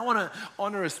I want to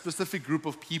honor a specific group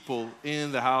of people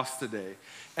in the house today.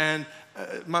 And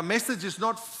my message is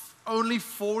not only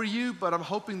for you, but I'm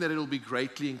hoping that it'll be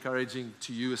greatly encouraging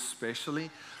to you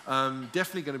especially.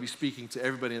 Definitely going to be speaking to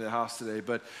everybody in the house today,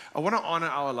 but I want to honor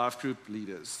our life group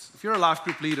leaders. If you're a life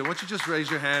group leader, why don't you just raise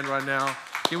your hand right now?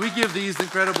 Can we give these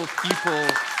incredible people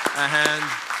a hand?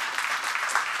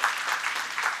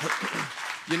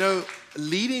 You know,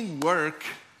 leading work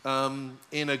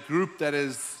in a group that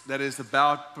is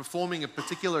about performing a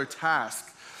particular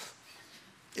task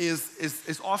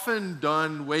is often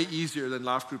done way easier than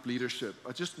life group leadership.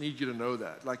 I just need you to know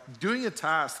that. Like, doing a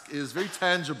task is very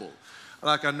tangible.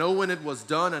 Like, I know when it was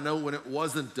done, I know when it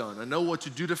wasn't done. I know what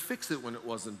to do to fix it when it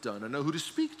wasn't done. I know who to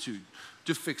speak to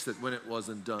fix it when it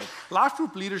wasn't done. Life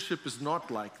group leadership is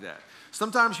not like that.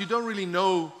 Sometimes you don't really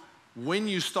know when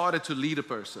you started to lead a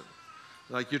person.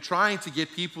 Like, you're trying to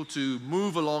get people to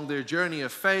move along their journey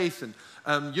of faith,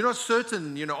 and you're not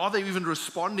certain, are they even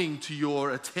responding to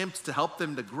your attempts to help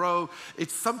them to grow?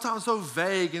 It's sometimes so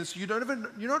vague, and so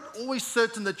you're not always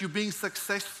certain that you're being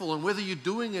successful and whether you're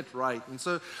doing it right. And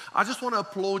so I just want to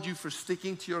applaud you for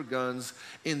sticking to your guns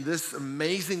in this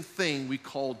amazing thing we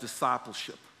call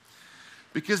discipleship.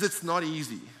 Because it's not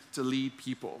easy to lead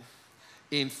people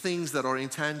in things that are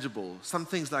intangible, some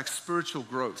things like spiritual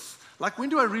growth. Like, when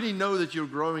do I really know that you're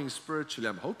growing spiritually?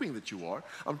 I'm hoping that you are.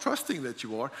 I'm trusting that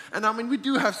you are. And I mean, we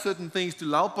do have certain things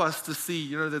to help us to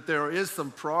see, that there is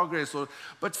some progress.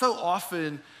 But so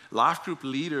often, life group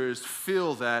leaders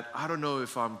feel that, I don't know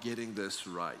if I'm getting this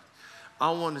right. I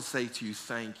want to say to you,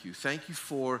 thank you. Thank you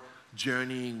for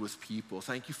journeying with people.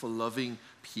 Thank you for loving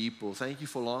people. Thank you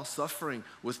for long suffering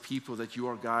with people that you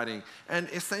are guiding. And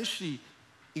essentially,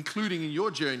 including in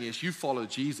your journey as you follow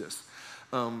Jesus.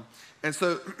 And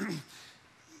so,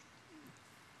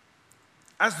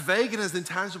 as vague and as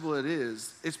intangible it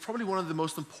is, it's probably one of the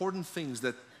most important things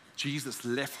that Jesus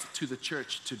left to the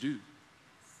church to do.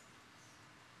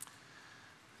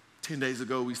 10 days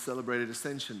ago, we celebrated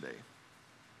Ascension Day.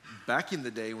 Back in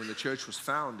the day when the church was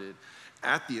founded,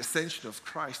 at the ascension of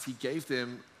Christ, he gave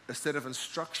them a set of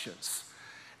instructions.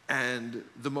 And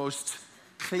the most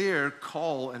clear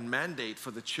call and mandate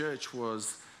for the church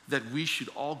was that we should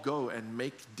all go and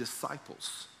make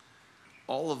disciples.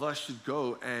 All of us should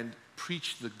go and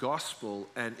preach the gospel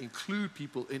and include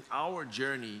people in our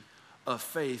journey of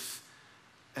faith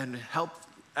and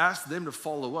ask them to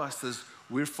follow us as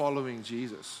we're following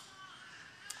Jesus.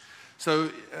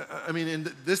 So,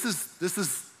 this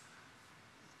is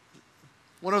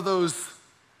one of those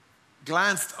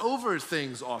glanced over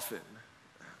things often,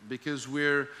 because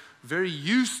we're very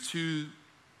used to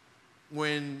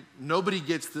when everybody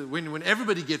gets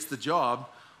the job,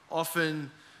 often,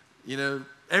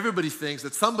 everybody thinks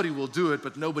that somebody will do it,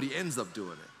 but nobody ends up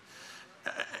doing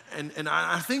it. And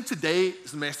I think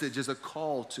today's message is a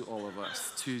call to all of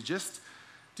us to just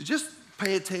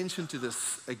pay attention to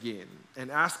this again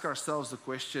and ask ourselves the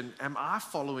question, am I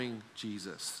following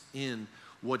Jesus in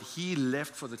what he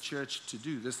left for the church to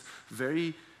do? This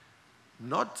very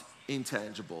not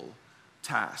intangible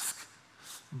task.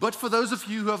 But for those of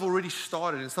you who have already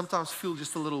started and sometimes feel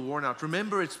just a little worn out,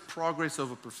 remember, it's progress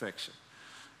over perfection.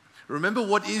 Remember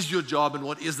what is your job and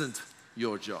what isn't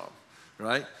your job,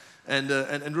 right?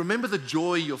 And remember the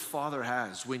joy your Father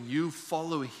has when you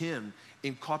follow him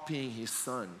in copying his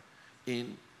Son,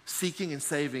 in seeking and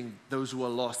saving those who are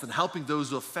lost and helping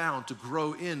those who are found to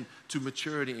grow into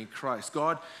maturity in Christ.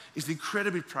 God is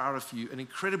incredibly proud of you and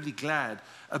incredibly glad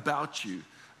about you.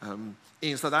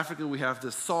 In South Africa, we have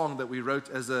this song that we wrote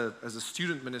as a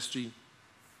student ministry,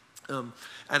 and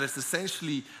it's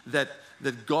essentially that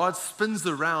God spins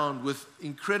around with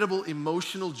incredible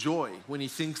emotional joy when he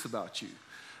thinks about you.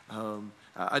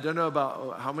 I don't know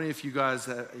about how many of you guys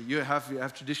you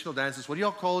have traditional dances. What do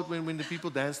y'all call it when the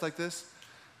people dance like this?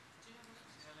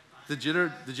 The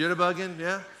jitterbugging,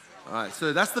 yeah? All right,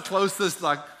 so that's the closest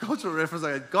cultural reference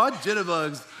I got. God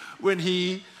jitterbugs when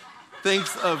he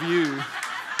thinks of you.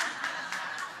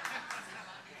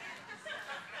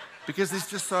 Because he's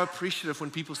just so appreciative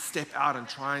when people step out and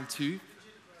trying to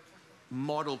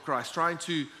model Christ, trying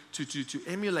to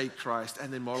emulate Christ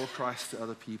and then model Christ to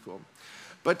other people.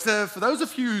 But for those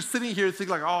of you sitting here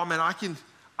think like, oh man,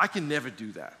 I can never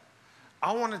do that.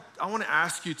 I want to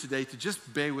ask you today to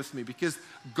just bear with me, because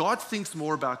God thinks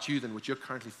more about you than what you're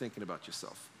currently thinking about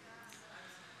yourself.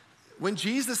 When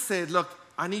Jesus said, look,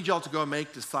 I need y'all to go and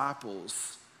make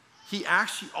disciples, he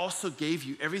actually also gave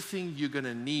you everything you're going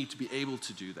to need to be able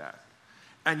to do that.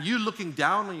 And you looking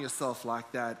down on yourself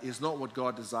like that is not what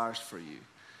God desires for you.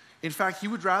 In fact, he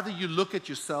would rather you look at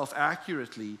yourself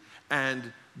accurately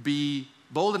and be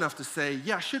bold enough to say,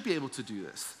 yeah, I should be able to do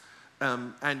this.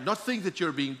 and not think that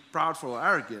you're being proudful or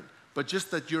arrogant, but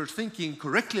just that you're thinking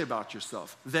correctly about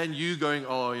yourself, than you going,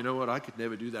 oh, you know what, I could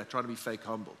never do that, trying to be fake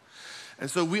humble.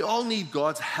 And so we all need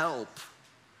God's help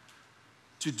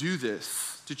to do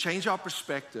this, to change our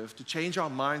perspective, to change our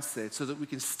mindset so that we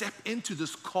can step into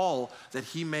this call that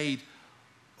He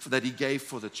gave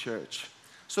for the church.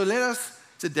 So let us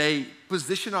today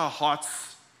position our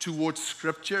hearts towards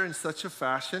Scripture in such a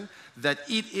fashion that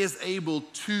it is able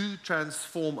to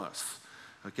transform us.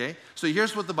 Okay? So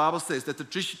here's what the Bible says, that the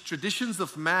traditions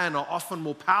of man are often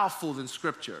more powerful than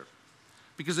Scripture,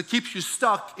 because it keeps you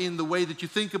stuck in the way that you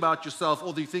think about yourself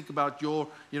or that you think about your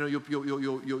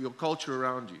culture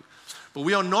around you. But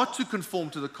we are not to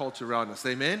conform to the culture around us,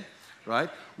 amen?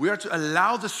 Right? We are to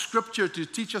allow the Scripture to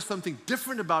teach us something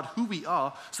different about who we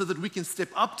are so that we can step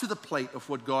up to the plate of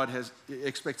what God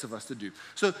expects of us to do.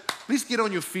 So please get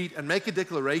on your feet and make a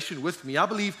declaration with me. I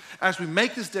believe as we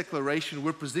make this declaration,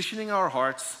 we're positioning our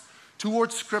hearts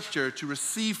towards Scripture to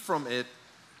receive from it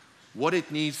what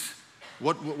it needs,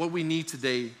 what we need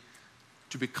today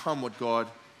to become what God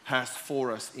has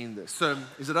for us in this. So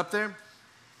is it up there?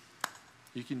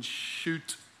 You can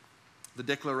shoot the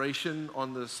declaration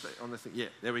on the thing. Yeah,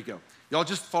 there we go. Y'all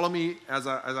just follow me as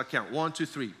I count. 1, 2,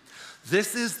 3.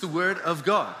 This is the word of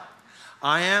God.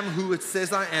 I am who it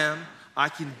says I am. I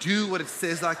can do what it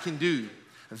says I can do.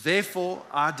 Therefore,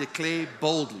 I declare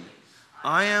boldly,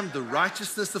 I am the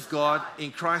righteousness of God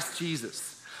in Christ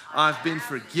Jesus. I've been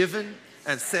forgiven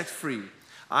and set free.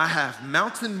 I have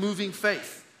mountain-moving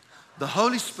faith. The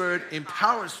Holy Spirit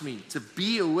empowers me to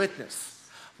be a witness.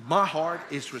 My heart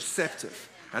is receptive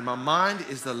and my mind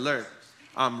is alert.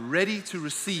 I'm ready to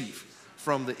receive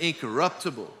from the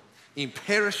incorruptible,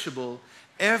 imperishable,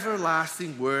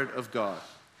 everlasting word of God.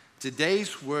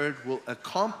 Today's word will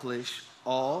accomplish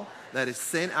all that it's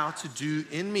sent out to do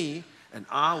in me, and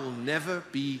I will never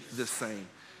be the same.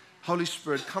 Holy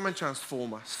Spirit, come and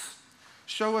transform us.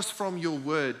 Show us from your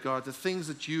word, God, the things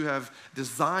that you have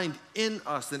designed in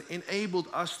us and enabled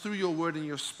us through your word and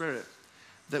your Spirit,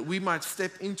 that we might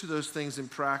step into those things in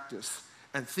practice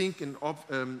and think and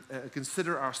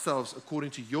consider ourselves according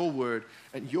to your word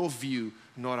and your view,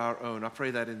 not our own. I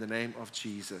pray that in the name of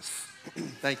Jesus.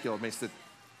 Thank you, Lord.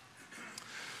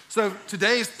 So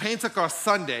today is Pentecost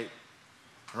Sunday,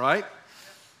 right?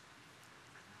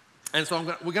 And so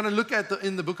we're going to look at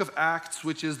in the book of Acts,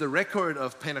 which is the record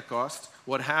of Pentecost,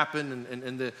 what happened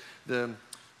and the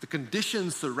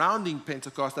conditions surrounding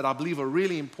Pentecost that I believe are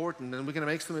really important. And we're going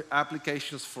to make some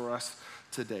applications for us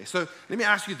today. So let me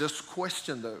ask you this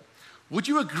question, though. Would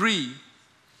you agree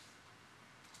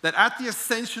that at the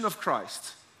ascension of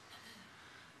Christ,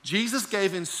 Jesus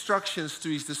gave instructions to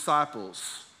his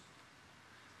disciples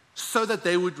so that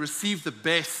they would receive the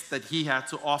best that he had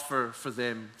to offer for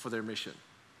them for their mission?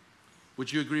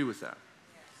 Would you agree with that?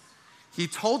 Yes. He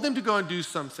told them to go and do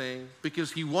something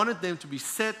because he wanted them to be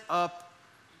set up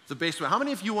the best way. How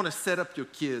many of you want to set up your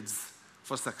kids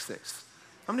for success?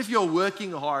 How many of you are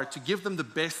working hard to give them the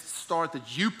best start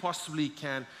that you possibly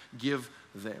can give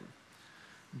them?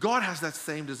 God has that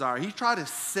same desire. He tried to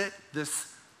set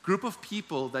this group of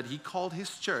people that he called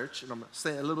his church, and I'm going to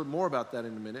say a little bit more about that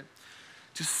in a minute,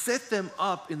 to set them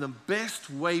up in the best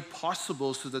way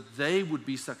possible so that they would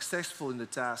be successful in the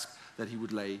task that he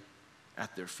would lay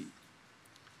at their feet.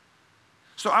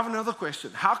 So I have another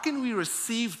question. How can we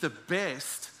receive the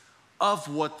best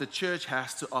of what the church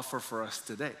has to offer for us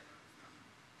today?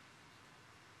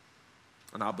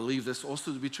 And I believe this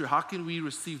also to be true. How can we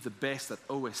receive the best that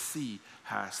OSC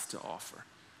has to offer?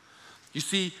 You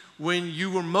see, when you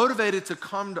were motivated to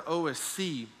come to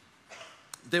OSC,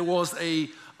 there was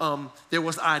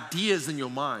ideas in your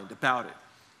mind about it.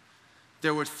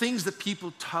 There were things that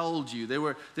people told you. There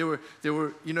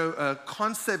were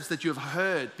concepts that you have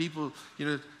heard people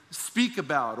speak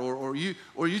about, or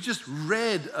you just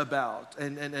read about,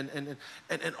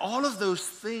 and all of those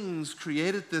things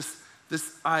created this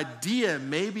idea.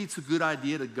 Maybe it's a good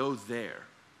idea to go there.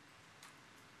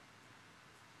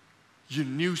 You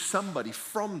knew somebody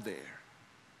from there,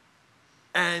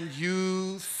 and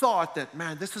you thought that,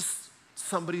 man, this is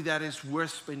somebody that is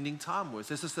worth spending time with.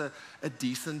 This is a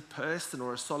decent person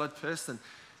or a solid person.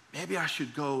 Maybe I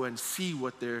should go and see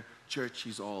what their church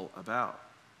is all about.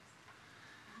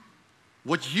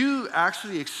 What you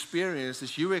actually experienced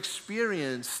is you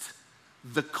experienced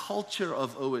the culture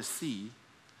of OSC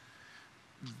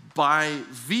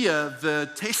via the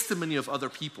testimony of other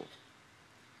people,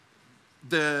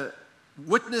 the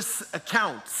witness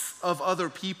accounts of other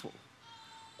people,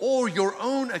 or your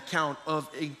own account of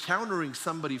encountering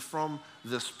somebody from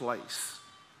this place.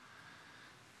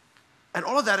 And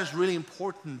all of that is really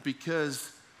important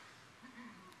because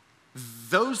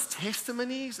those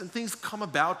testimonies and things come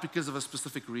about because of a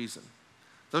specific reason.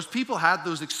 Those people had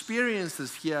those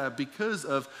experiences here because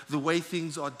of the way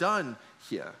things are done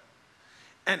here.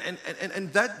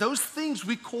 And those things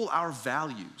we call our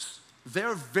values.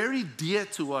 They're very dear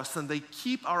to us, and they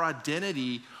keep our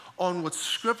identity on what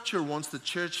Scripture wants the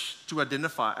church to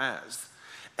identify as.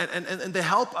 And they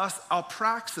help us, our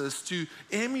praxis, to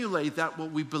emulate that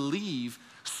what we believe,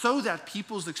 so that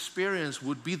people's experience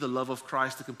would be the love of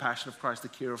Christ, the compassion of Christ, the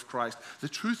care of Christ, the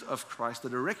truth of Christ,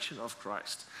 the direction of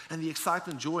Christ, and the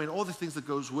excitement, joy, and all the things that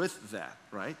goes with that,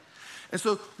 right? And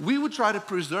so we would try to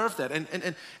preserve that.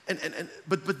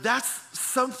 But that's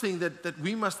something that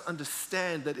we must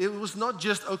understand, that it was not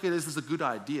just, okay, this is a good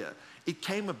idea. It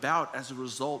came about as a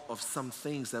result of some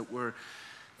things that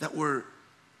were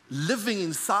living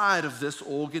inside of this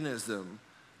organism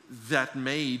that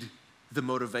made the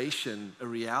motivation a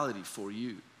reality for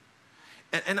you.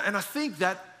 And I think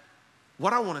that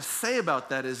what I want to say about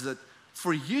that is that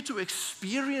for you to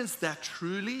experience that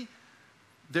truly,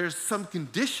 there's some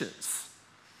conditions.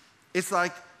 It's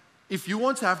like if you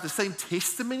want to have the same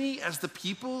testimony as the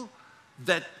people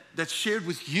that shared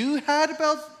with you had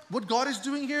about what God is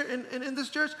doing here in this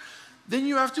church, then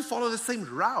you have to follow the same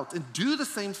route and do the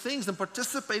same things and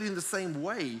participate in the same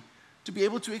way to be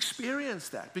able to experience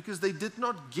that, because they did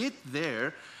not get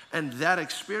there and that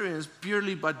experience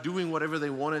purely by doing whatever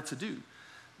they wanted to do.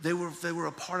 They were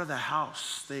a part of the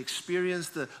house. They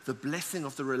experienced the blessing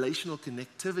of the relational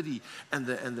connectivity and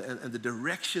the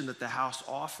direction that the house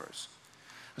offers.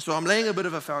 So I'm laying a bit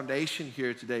of a foundation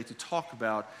here today to talk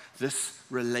about this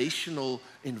relational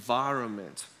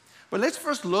environment. But let's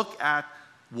first look at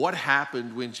what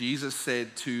happened when Jesus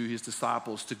said to his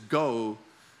disciples to go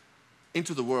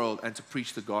into the world and to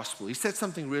preach the gospel. He said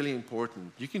something really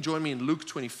important. You can join me in Luke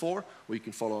 24, or you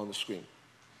can follow on the screen.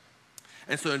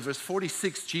 And so in verse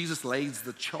 46, Jesus lays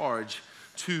the charge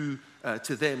to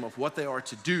them of what they are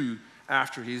to do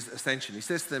after his ascension. He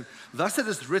says to them, "Thus it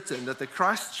is written that the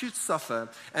Christ should suffer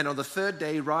and on the third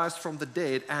day rise from the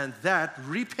dead, and that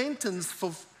repentance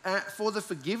for the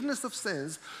forgiveness of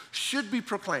sins should be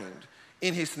proclaimed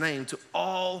in his name to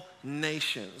all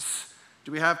nations."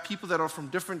 Do we have people that are from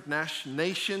different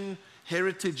nation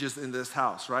heritages in this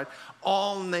house, right?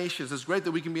 All nations. It's great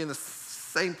that we can be in the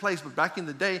same place, but back in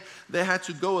the day, they had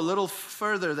to go a little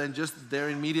further than just their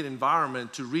immediate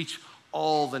environment to reach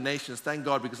all the nations. Thank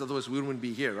God, because otherwise we wouldn't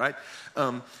be here, right?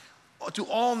 To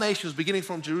all nations, beginning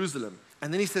from Jerusalem.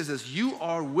 And then he says this, "You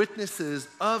are witnesses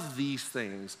of these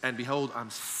things, and behold,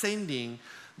 I'm sending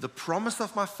the promise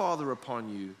of my Father upon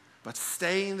you, but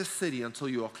stay in the city until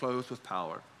you are clothed with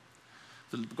power."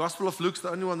 The Gospel of Luke's the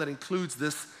only one that includes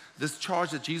this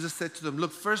charge that Jesus said to them.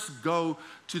 Look, first go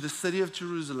to the city of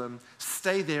Jerusalem,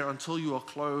 stay there until you are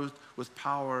clothed with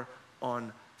power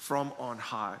from on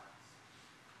high.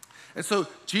 And so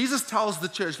Jesus tells the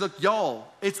church, look,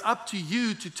 y'all, it's up to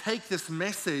you to take this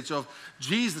message of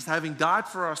Jesus having died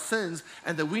for our sins,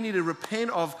 and that we need to repent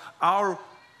of our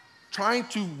trying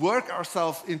to work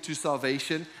ourselves into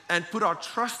salvation and put our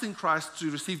trust in Christ to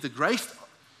receive the grace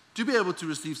to be able to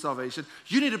receive salvation.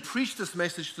 You need to preach this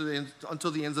message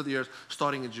until the ends of the earth,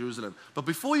 starting in Jerusalem. But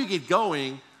before you get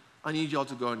going, I need y'all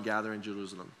to go and gather in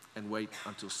Jerusalem and wait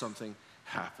until something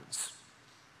happens.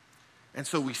 And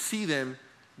so we see them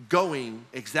going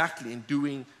exactly and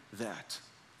doing that.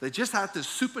 They just had this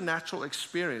supernatural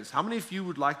experience. How many of you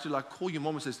would like to call your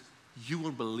mom and say, "You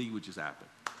won't believe what just happened.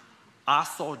 I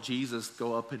saw Jesus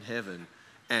go up in heaven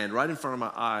and right in front of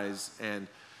my eyes," and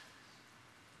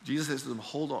Jesus says to them,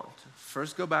 hold on.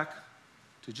 First go back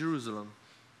to Jerusalem.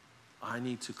 I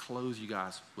need to clothe you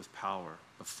guys with power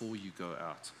before you go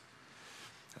out.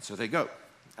 And so they go.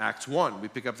 Acts 1, we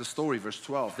pick up the story, verse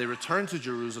 12. They return to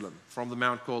Jerusalem from the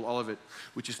mount called Olivet,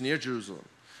 which is near Jerusalem,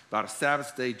 about a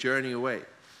Sabbath day journey away.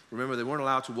 Remember, they weren't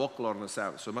allowed to walk a lot on the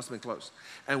Sabbath, so it must have been close.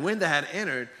 And when they had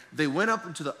entered, they went up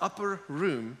into the upper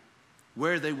room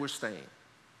where they were staying.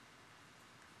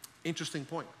 Interesting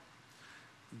point.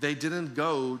 They didn't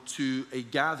go to a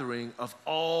gathering of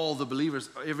all the believers,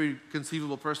 every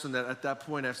conceivable person that at that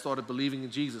point had started believing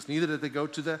in Jesus. Neither did they go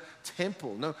to the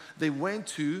temple. No, they went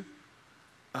to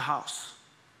a house.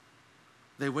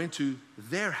 They went to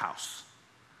their house.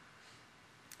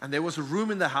 And there was a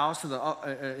room in the house in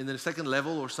the second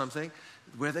level or something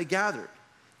where they gathered.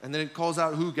 And then it calls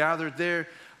out who gathered there.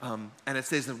 And it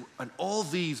says, and all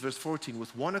these, verse 14,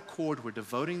 with one accord were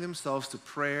devoting themselves to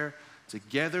prayer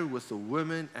together with the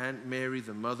women and Mary,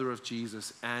 the mother of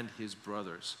Jesus, and his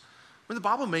brothers. When the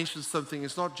Bible mentions something,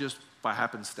 it's not just by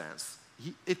happenstance.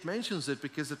 It mentions it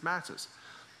because it matters.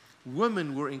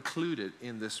 Women were included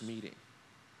in this meeting.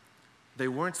 They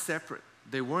weren't separate.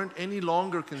 they weren't any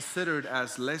longer considered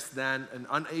as less than and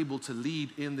unable to lead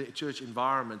in the church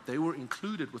environment. They were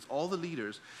included with all the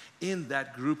leaders in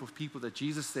that group of people that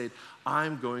Jesus said,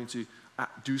 I'm going to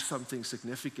do something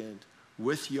significant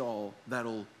with y'all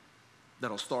that'll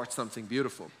start something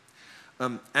beautiful.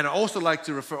 And I also like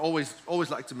to always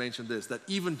like to mention this, that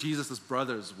even Jesus'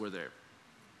 brothers were there.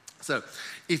 So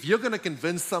if you're going to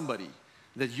convince somebody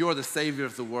that you're the Savior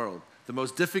of the world, the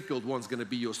most difficult one's going to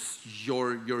be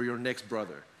your next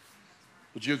brother.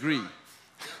 Would you agree?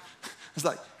 It's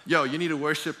like, yo, you need to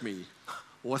worship me.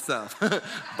 What's up?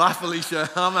 Bye, Felicia.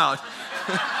 I'm out.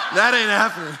 That ain't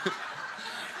happening.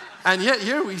 And yet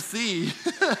here we see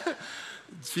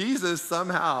Jesus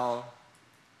somehow,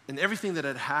 in everything that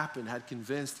had happened, had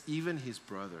convinced even his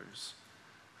brothers.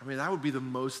 I mean, that would be the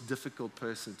most difficult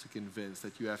person to convince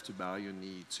that you have to bow your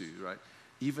knee to, right?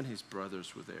 Even his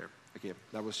brothers were there. Okay,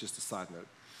 that was just a side note.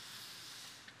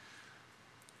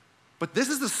 But this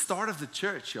is the start of the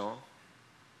church, y'all.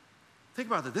 Think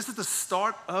about that. This is the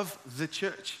start of the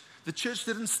church. The church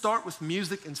didn't start with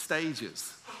music and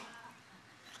stages.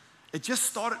 It just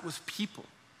started with people.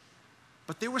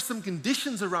 But there were some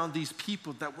conditions around these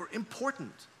people that were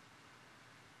important.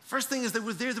 First thing is they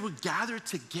were gathered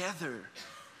together.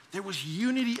 There was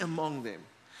unity among them.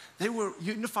 They were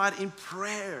unified in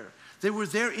prayer. They were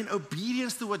there in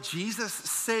obedience to what Jesus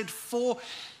said for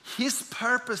his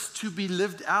purpose to be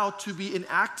lived out, to be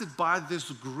enacted by this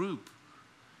group.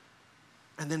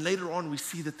 And then later on, we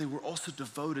see that they were also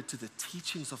devoted to the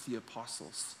teachings of the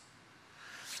apostles.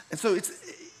 And so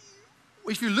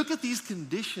if you look at these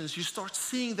conditions, you start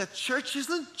seeing that church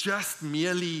isn't just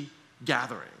merely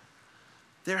gathering.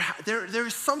 There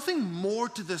is something more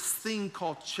to this thing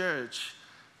called church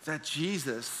that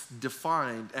Jesus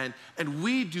defined, and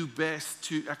we do best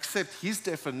to accept his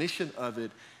definition of it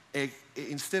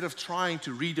instead of trying to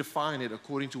redefine it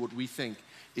according to what we think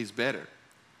is better.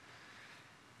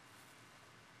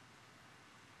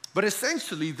 But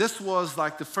essentially, this was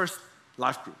like the first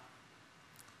life group.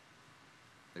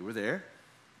 They were there.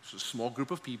 It was a small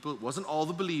group of people. It wasn't all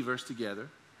the believers together.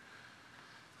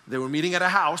 They were meeting at a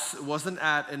house. It wasn't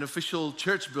at an official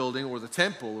church building or the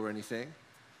temple or anything.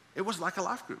 It was like a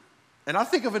life group. And I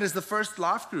think of it as the first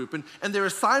life group. And their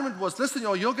assignment was, listen,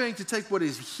 y'all, you're going to take what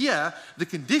is here, the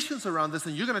conditions around this,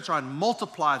 and you're going to try and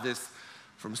multiply this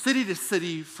from city to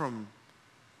city, from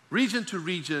region to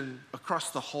region,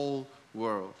 across the whole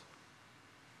world.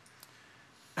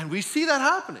 And we see that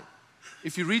happening.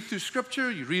 If you read through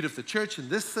Scripture, you read of the church in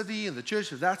this city and the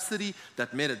church of that city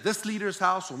that met at this leader's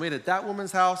house or met at that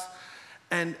woman's house.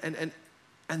 And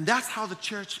that's how the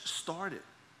church started.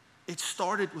 It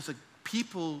started with a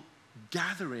people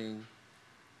gathering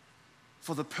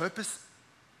for the purpose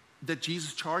that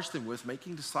Jesus charged them with,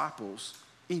 making disciples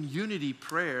in unity,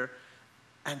 prayer,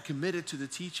 and committed to the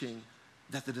teaching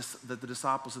that the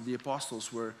disciples and the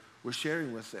apostles were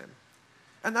sharing with them.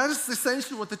 And that is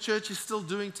essentially what the church is still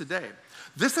doing today.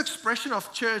 This expression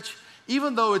of church,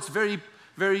 even though it's very,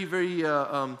 very, very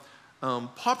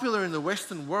popular in the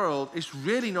Western world, is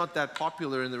really not that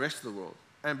popular in the rest of the world.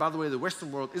 And by the way, the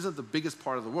Western world isn't the biggest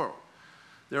part of the world.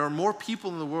 There are more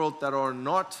people in the world that are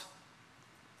not,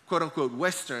 quote unquote,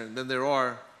 Western than there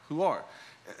are who are.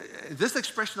 This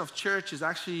expression of church is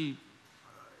actually,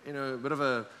 a bit of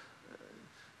a,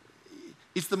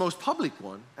 it's the most public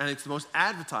one and it's the most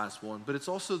advertised one, but it's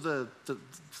also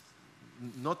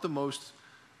not the most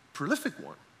prolific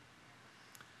one.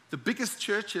 The biggest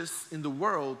churches in the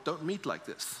world don't meet like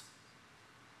this.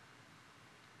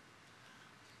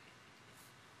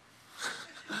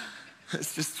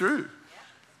 It's just true.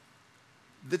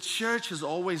 The church has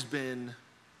always been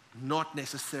not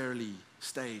necessarily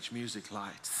stage, music,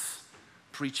 lights,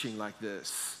 preaching like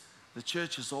this. The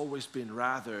church has always been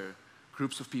rather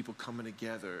groups of people coming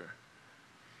together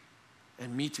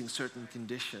and meeting certain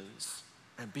conditions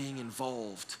and being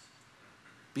involved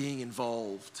in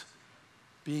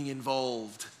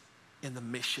the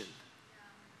mission.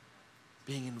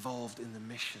 Being involved in the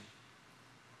mission.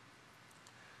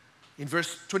 In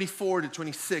verse 24 to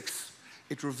 26,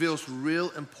 it reveals real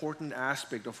important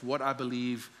aspect of what I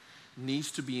believe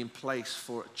needs to be in place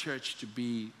for a church to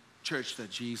be church that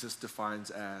Jesus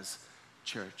defines as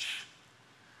church.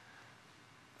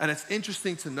 And it's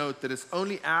interesting to note that it's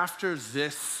only after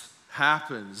this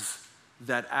happens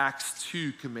that Acts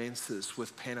 2 commences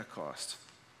with Pentecost.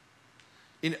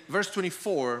 In verse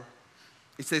 24,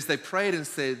 it says, they prayed and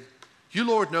said, you,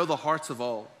 Lord, know the hearts of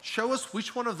all. Show us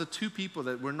which one of the two people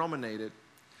that were nominated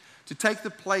to take the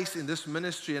place in this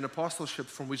ministry and apostleship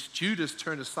from which Judas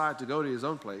turned aside to go to his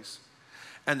own place.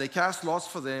 And they cast lots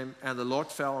for them, and the lot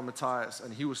fell on Matthias,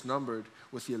 and he was numbered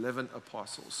with the 11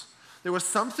 apostles. There was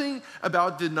something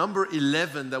about the number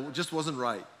 11 that just wasn't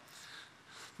right.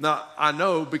 Now, I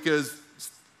know because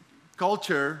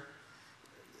culture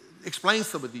explains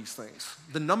some of these things.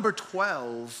 The number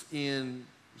 12 in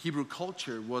Hebrew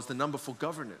culture was the number for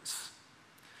governance.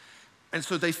 And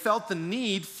so they felt the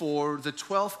need for the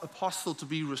 12th apostle to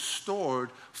be restored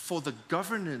for the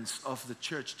governance of the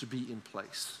church to be in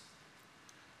place.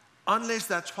 Unless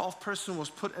that 12th person was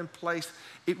put in place,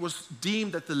 it was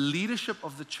deemed that the leadership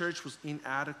of the church was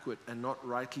inadequate and not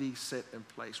rightly set in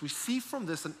place. We see from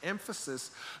this an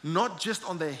emphasis not just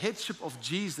on the headship of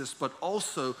Jesus, but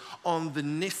also on the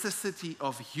necessity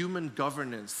of human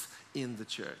governance in the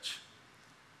church.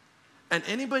 And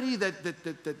anybody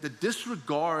that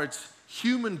disregards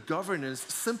human governance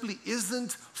simply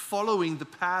isn't following the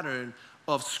pattern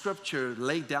of Scripture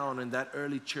laid down in that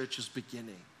early church's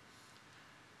beginning.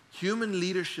 Human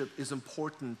leadership is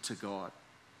important to God.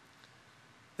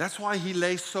 That's why He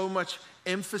lays so much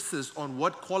emphasis on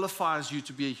what qualifies you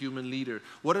to be a human leader.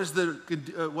 What is the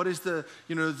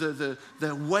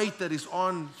weight that is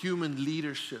on human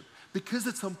leadership? Because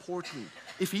it's important.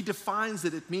 If He defines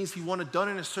it, it means He wanted it done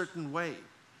in a certain way.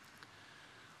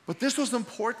 But this was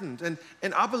important, and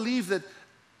I believe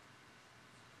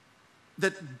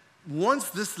that once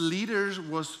this leadership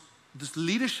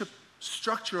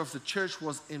structure of the church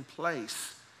was in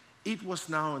place, it was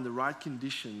now in the right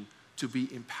condition to be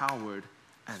empowered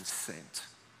and sent.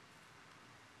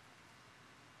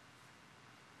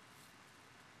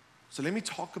 So let me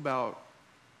talk about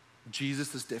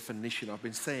Jesus' definition. I've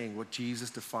been saying what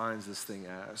Jesus defines this thing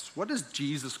as. What does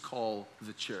Jesus call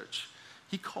the church?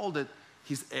 He called it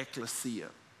His ecclesia.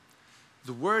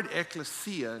 The word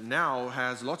ecclesia now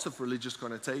has lots of religious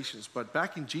connotations, but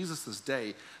back in Jesus'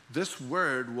 day, this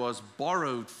word was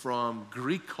borrowed from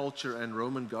Greek culture and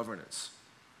Roman governance.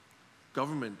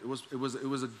 Government, it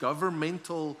was a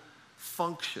governmental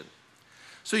function.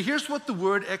 So here's what the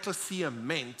word ecclesia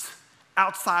meant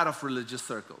outside of religious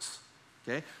circles.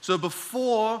 Okay? So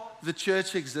before the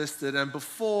church existed and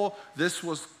before this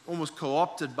was almost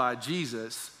co-opted by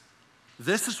Jesus,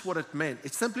 this is what it meant.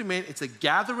 It simply meant it's a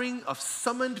gathering of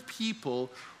summoned people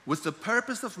with the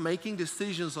purpose of making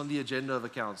decisions on the agenda of a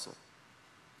council.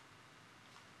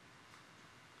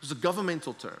 It was a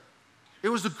governmental term. It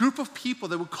was a group of people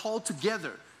that were called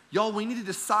together. Y'all, we need to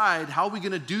decide how we're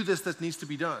going to do this that needs to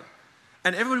be done.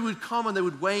 And everybody would come and they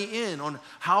would weigh in on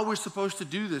how we're supposed to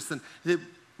do this. And the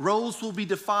roles will be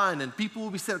defined and people will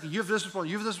be said, okay, you have this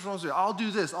responsibility, you have this responsibility, I'll do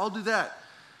this, I'll do that.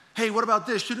 Hey, what about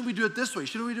this? Shouldn't we do it this way?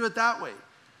 Shouldn't we do it that way?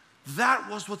 That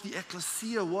was what the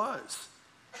ecclesia was.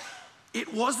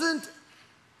 It wasn't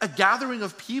a gathering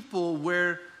of people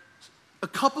where a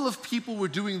couple of people were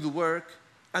doing the work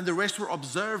and the rest were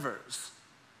observers.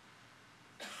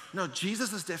 No,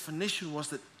 Jesus' definition was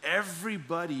that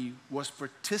everybody was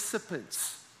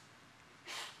participants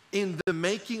in the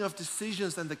making of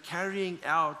decisions and the carrying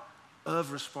out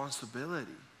of responsibility.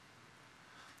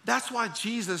 That's why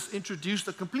Jesus introduced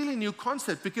a completely new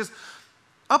concept, because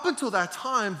up until that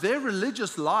time, their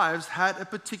religious lives had a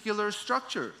particular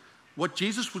structure, what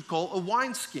Jesus would call a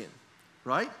wineskin,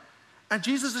 right? And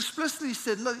Jesus explicitly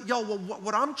said, look, y'all,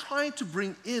 what I'm trying to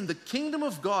bring in, the kingdom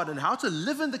of God and how to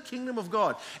live in the kingdom of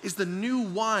God is the new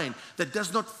wine that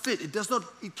does not fit.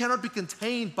 It cannot be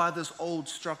contained by this old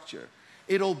structure.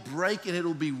 It'll break and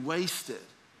it'll be wasted.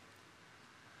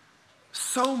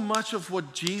 So much of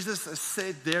what Jesus has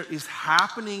said there is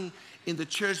happening in the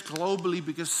church globally,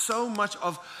 because so much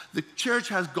of the church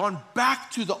has gone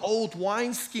back to the old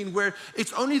wineskin where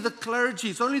it's only the clergy,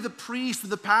 it's only the priests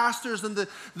and the pastors and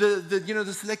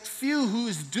the select few who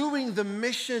is doing the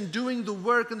mission, doing the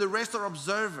work, and the rest are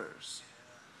observers.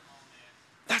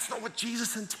 That's not what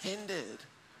Jesus intended.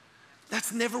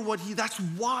 That's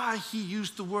why He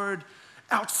used the word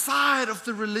outside of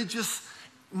the religious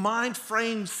mind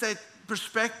frame set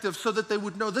perspective, so that they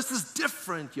would know this is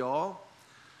different, y'all.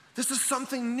 This is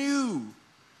something new.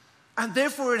 And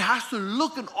therefore it has to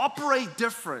look and operate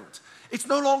different. It's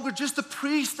no longer just the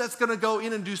priest that's going to go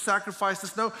in and do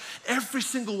sacrifices. No, every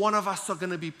single one of us are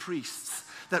going to be priests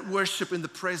that worship in the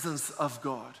presence of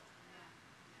God.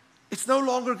 It's no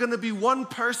longer going to be one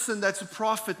person that's a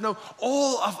prophet. No,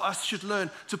 all of us should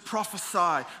learn to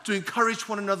prophesy, to encourage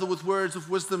one another with words of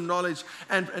wisdom, knowledge,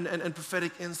 and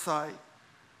prophetic insight.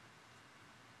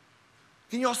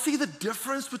 Can you all see the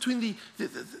difference between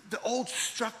the old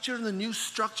structure and the new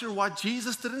structure? Why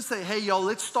Jesus didn't say, hey, y'all,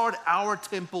 let's start our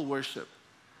temple worship.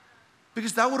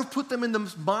 Because that would have put them in the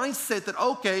mindset that,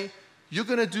 okay, you're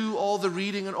going to do all the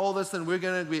reading and all this, and we're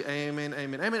going to be amen,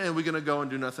 amen, amen, and we're going to go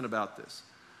and do nothing about this.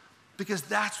 Because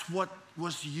that's how it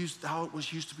was used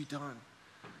to be done.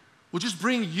 We'll just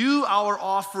bring you our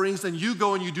offerings and you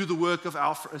go and you do the work of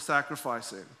our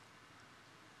sacrificing.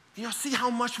 You know, see how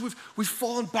much we've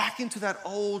fallen back into that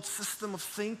old system of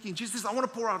thinking. Jesus says, I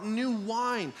want to pour out new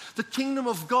wine, the kingdom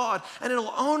of God, and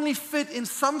it'll only fit in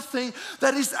something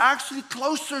that is actually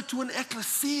closer to an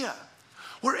ecclesia,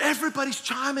 where everybody's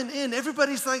chiming in.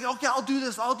 Everybody's like, okay, I'll do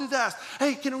this, I'll do that.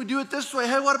 Hey, can we do it this way?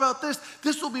 Hey, what about this?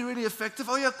 This will be really effective.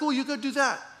 Oh yeah, cool, you go do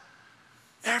that.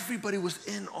 Everybody was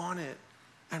in on it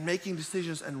and making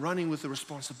decisions and running with the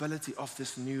responsibility of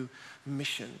this new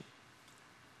mission.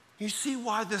 You see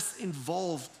why this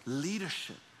involved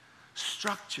leadership,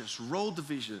 structures, role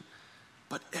division,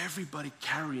 but everybody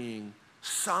carrying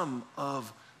some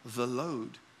of the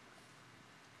load.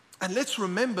 And let's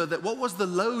remember that what was the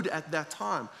load at that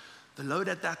time? The load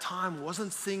at that time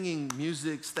wasn't singing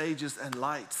music, stages, and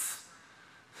lights.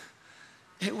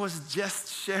 It was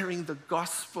just sharing the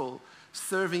gospel,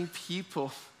 serving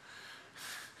people,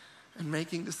 and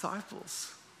making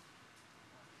disciples.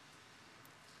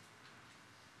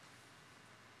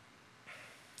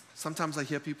 Sometimes I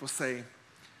hear people say,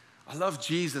 I love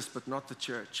Jesus, but not the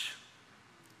church.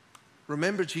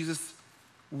 Remember, Jesus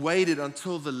waited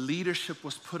until the leadership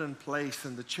was put in place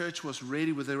and the church was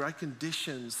ready with the right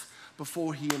conditions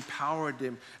before he empowered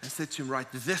them and said to him, right,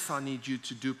 this I need you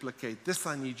to duplicate, this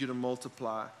I need you to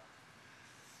multiply.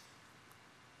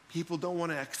 People don't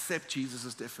want to accept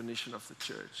Jesus' definition of the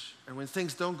church. And when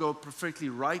things don't go perfectly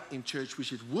right in church,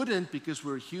 which it wouldn't because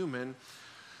we're human,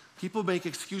 people make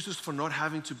excuses for not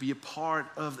having to be a part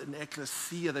of an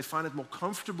ecclesia. They find it more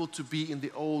comfortable to be in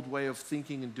the old way of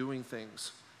thinking and doing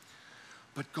things.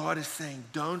 But God is saying,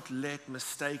 don't let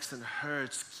mistakes and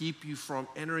hurts keep you from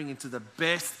entering into the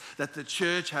best that the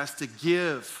church has to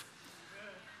give.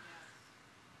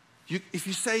 If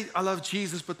you say, I love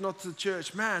Jesus, but not the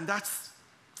church, man, that's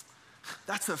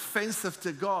offensive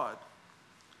to God.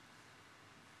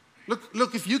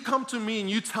 Look, if you come to me and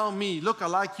you tell me, look, I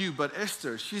like you, but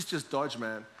Esther, she's just dodge,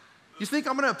 man. You think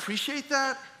I'm going to appreciate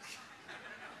that?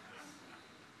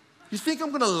 You think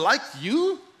I'm going to like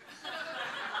you?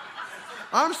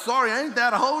 I'm sorry, I ain't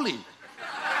that holy.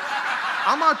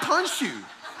 I might punch you.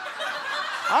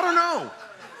 I don't know.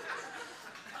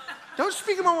 Don't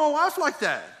speak about my wife like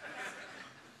that.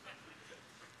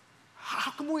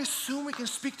 How come we assume we can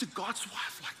speak to God's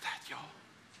wife like that, y'all?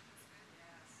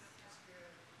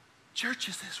 Church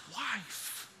is his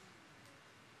wife.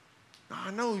 Now,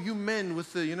 I know you men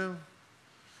with the,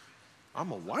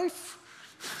 I'm a wife.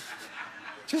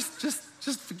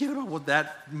 just forget about what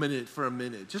that minute for a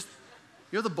minute.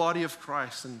 You're the body of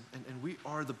Christ, and we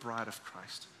are the bride of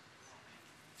Christ.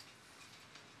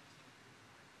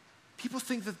 People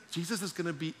think that Jesus is going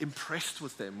to be impressed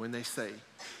with them when they say,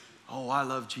 oh, I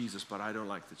love Jesus, but I don't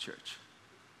like the church.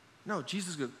 No,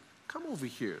 Jesus is going to come over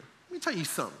here. Let me tell you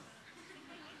something.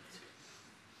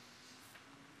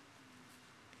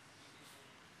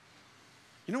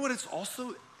 You know what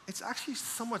it's actually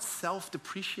somewhat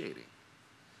self-depreciating.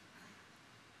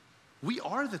 We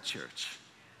are the church.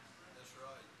 That's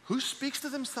right. Who speaks to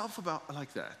themselves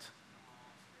like that?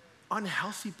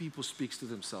 Unhealthy people speaks to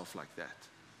themselves like that.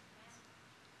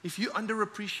 If you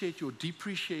underappreciate you or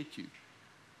depreciate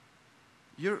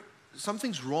you,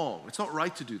 something's wrong. It's not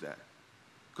right to do that.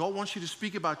 God wants you to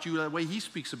speak about you the way he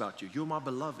speaks about you. You're my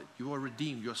beloved. You are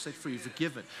redeemed. You're set free. You're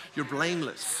forgiven. You're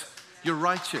blameless. You're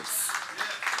righteous.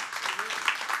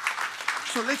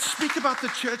 So let's speak about the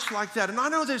church like that. And I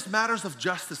know there's matters of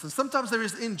justice, and sometimes there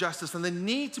is injustice, and they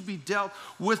need to be dealt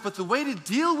with. But the way to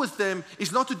deal with them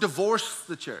is not to divorce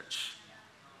the church.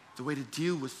 The way to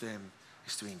deal with them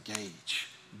is to engage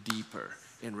deeper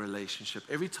in relationship.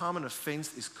 Every time an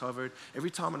offense is covered, every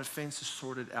time an offense is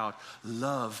sorted out,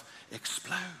 love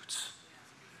explodes.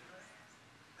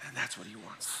 And that's what he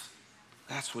wants.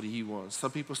 That's what he wants.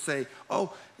 Some people say,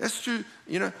 oh, that's true.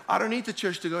 I don't need the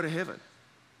church to go to heaven.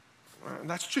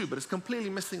 That's true, but it's completely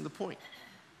missing the point.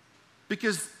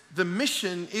 Because the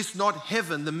mission is not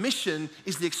heaven. The mission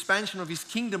is the expansion of his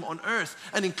kingdom on earth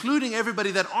and including everybody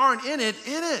that aren't in it.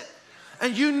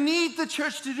 And you need the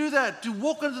church to do that. To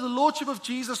walk under the lordship of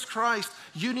Jesus Christ,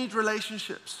 you need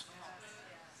relationships.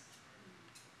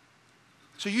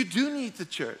 So you do need the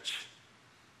church.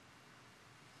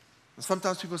 And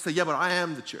sometimes people say, yeah, but I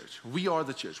am the church. We are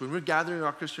the church. When we're gathering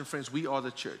our Christian friends, we are the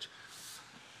church.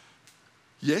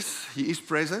 Yes, he is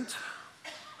present.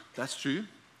 That's true.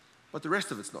 But the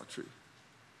rest of it's not true.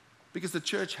 Because the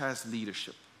church has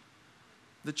leadership.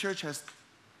 The church has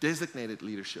designated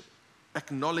leadership,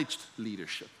 acknowledged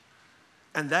leadership.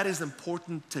 And that is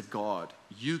important to God.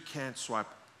 You can't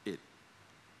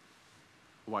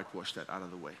whitewash that out of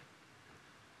the way.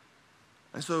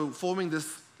 And so forming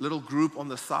this little group on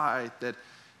the side that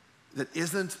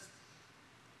isn't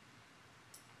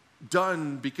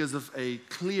done because of a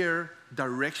clear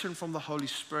direction from the Holy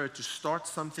Spirit to start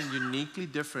something uniquely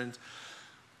different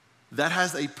that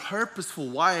has a purpose for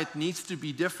why it needs to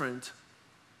be different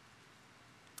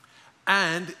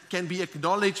and can be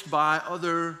acknowledged by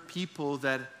other people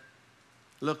that,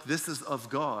 look, this is of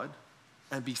God,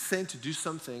 and be sent to do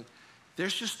something,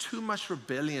 there's just too much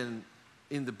rebellion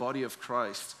in the body of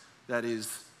Christ that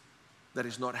is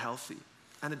not healthy.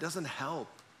 And it doesn't help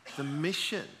the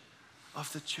mission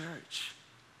of the church.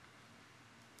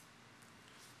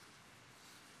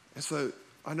 And so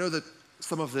I know that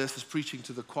some of this is preaching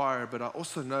to the choir, but I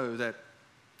also know that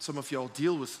some of y'all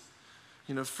deal with,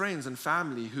 friends and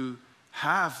family who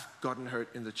have gotten hurt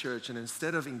in the church, and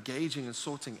instead of engaging and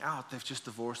sorting out, they've just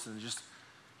divorced and just,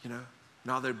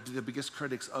 now they're the biggest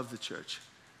critics of the church.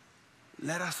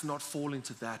 Let us not fall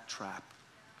into that trap,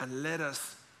 and let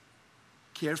us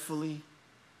carefully,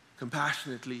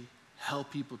 compassionately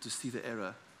help people to see the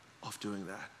error of doing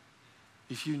that.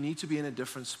 If you need to be in a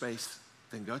different space,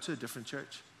 then go to a different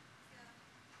church.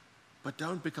 But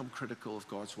don't become critical of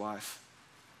God's wife,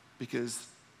 because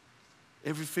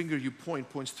every finger you point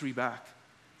points 3 back.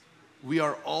 We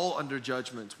are all under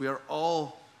judgment. We are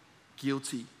all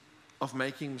guilty of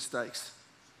making mistakes.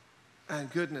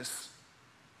 And goodness,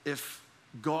 if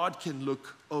God can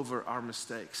look over our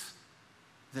mistakes,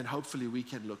 then hopefully we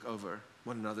can look over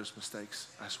one another's mistakes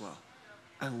as well.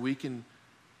 And we can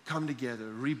come together,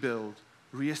 rebuild,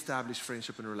 reestablish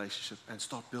friendship and relationship, and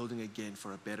start building again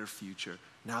for a better future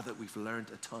now that we've learned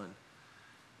a ton.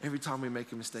 Every time we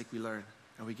make a mistake, we learn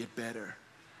and we get better.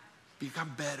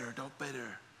 Become better, don't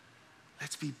better.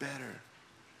 Let's be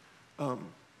better.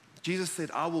 Jesus said,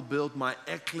 I will build my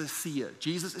ecclesia.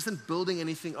 Jesus isn't building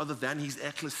anything other than his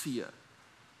ecclesia.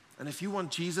 And if you want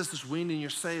Jesus' wind in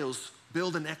your sails,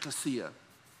 build an ecclesia,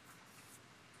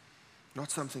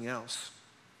 not something else.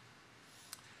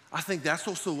 I think that's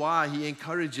also why he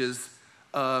encourages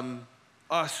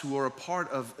us who are a part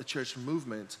of a church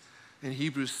movement in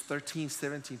Hebrews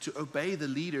 13:17 to obey the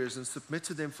leaders and submit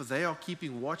to them, for they are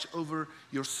keeping watch over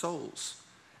your souls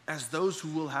as those who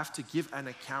will have to give an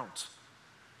account.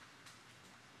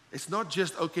 It's not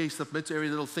just, okay, submit to every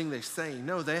little thing they say.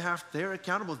 No, they're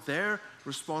accountable. They're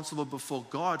responsible before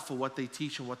God for what they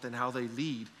teach and how they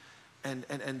lead.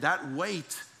 And that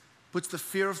weight puts the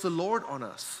fear of the Lord on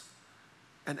us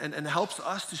and helps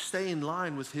us to stay in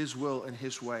line with his will and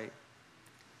his way.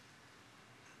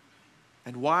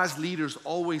 And wise leaders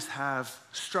always have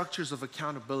structures of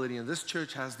accountability, and this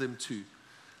church has them too.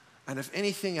 And if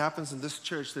anything happens in this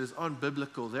church that is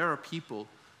unbiblical, there are people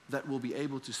that will be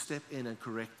able to step in and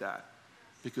correct that,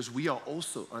 because we are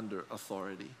also under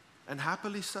authority, and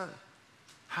happily so.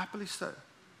 Happily so.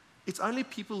 It's only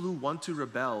people who want to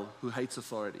rebel who hates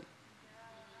authority.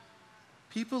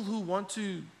 People who want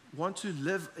to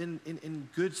live in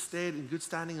good stead, in good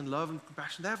standing, in love and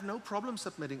compassion, they have no problem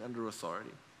submitting under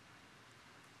authority.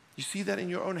 You see that in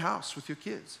your own house with your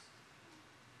kids.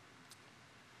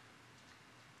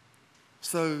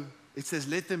 So it says,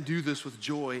 let them do this with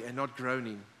joy and not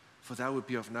groaning, for that would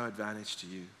be of no advantage to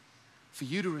you. For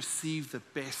you to receive the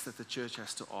best that the church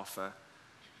has to offer,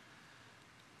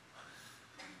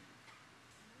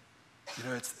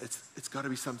 it's got to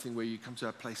be something where you come to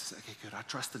a place and say, okay, good, I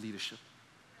trust the leadership,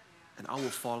 and I will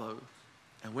follow.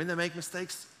 And when they make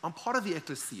mistakes, I'm part of the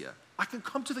ecclesia. I can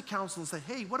come to the council and say,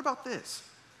 hey, what about this?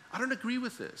 I don't agree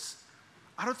with this.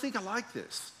 I don't think I like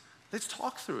this. Let's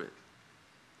talk through it.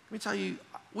 Let me tell you,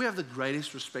 we have the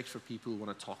greatest respect for people who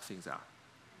want to talk things out.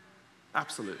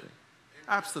 Absolutely.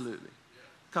 Absolutely.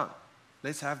 Come,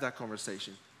 let's have that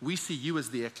conversation. We see you as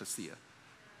the ecclesia.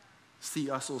 See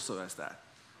us also as that.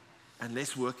 And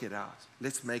let's work it out.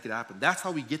 Let's make it happen. That's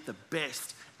how we get the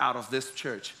best out of this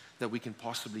church that we can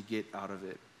possibly get out of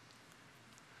it.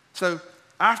 So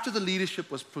after the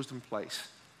leadership was put in place,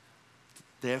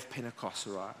 the day of Pentecost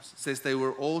arrives. It says they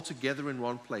were all together in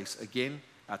one place, again,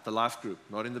 at the life group,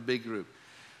 not in the big group.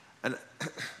 And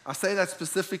I say that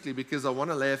specifically because I want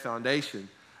to lay a foundation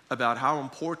about how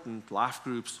important life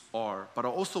groups are. But I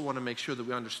also want to make sure that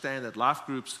we understand that life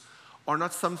groups are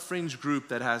not some fringe group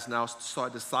that has now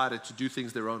decided to do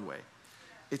things their own way.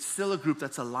 It's still a group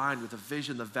that's aligned with the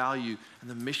vision, the value, and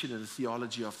the mission and the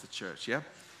theology of the church, yeah?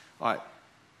 All right.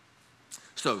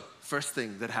 So, first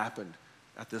thing that happened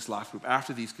at this life group,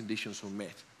 after these conditions were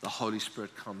met, the Holy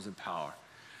Spirit comes in power.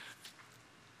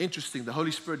 Interesting, the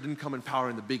Holy Spirit didn't come in power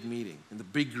in the big meeting, in the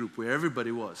big group where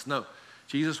everybody was. No,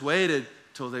 Jesus waited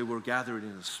till they were gathered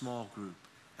in a small group,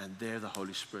 and there the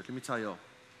Holy Spirit. Let me tell you all,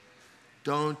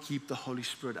 Don't keep the Holy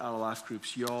Spirit out of life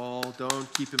groups, y'all.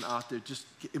 Don't keep him out there. Just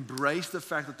embrace the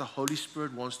fact that the Holy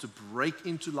Spirit wants to break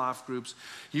into life groups.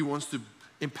 He wants to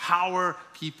empower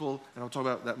people, and I'll talk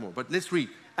about that more. But let's read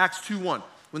Acts 2:1.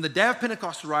 When the day of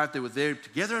Pentecost arrived, they were there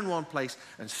together in one place,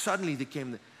 and suddenly there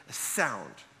came a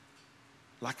sound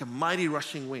like a mighty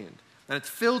rushing wind, and it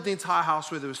filled the entire house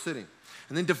where they were sitting.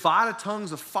 And then divided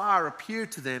tongues of fire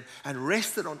appeared to them and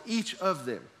rested on each of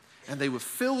them. And they were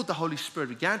filled with the Holy Spirit,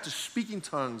 began to speak in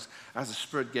tongues as the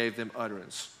Spirit gave them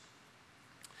utterance.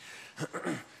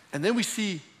 And then we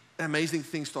see amazing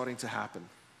things starting to happen.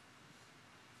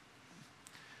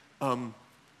 All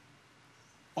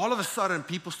of a sudden,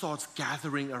 people start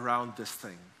gathering around this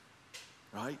thing,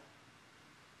 right?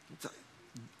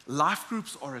 Life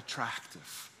groups are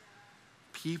attractive.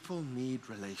 People need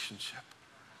relationship.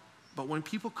 But when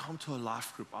people come to a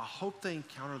life group, I hope they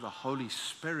encounter the Holy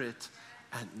Spirit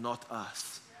and not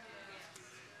us.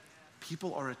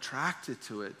 People are attracted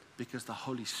to it because the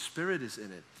Holy Spirit is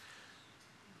in it.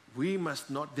 We must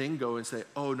not then go and say,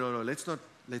 oh, no, let's not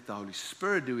let the Holy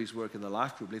Spirit do his work in the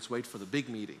life group. Let's wait for the big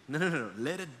meeting. No.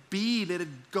 Let it be. Let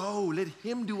it go. Let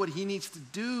him do what he needs to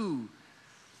do.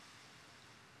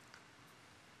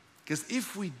 Because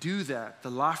if we do that,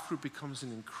 the life group becomes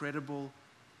an incredible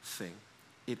thing.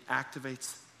 It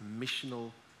activates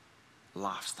missional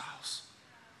lifestyles.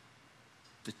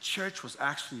 The church was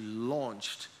actually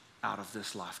launched out of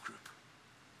this life group.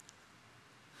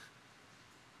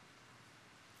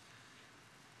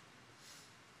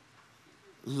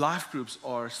 Life groups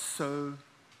are so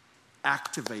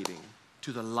activating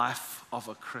to the life of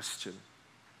a Christian.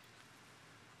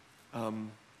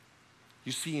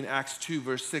 You see in Acts 2,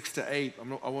 verse 6 to 8,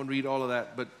 I won't read all of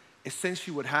that, but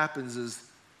essentially what happens is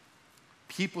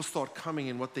people start coming,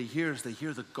 and what they hear is they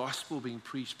hear the gospel being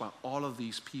preached by all of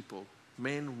these people,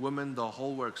 men, women, the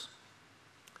whole works.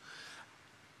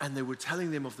 And they were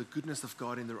telling them of the goodness of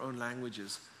God in their own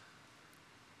languages.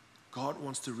 God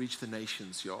wants to reach the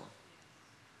nations, y'all.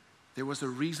 There was a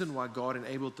reason why God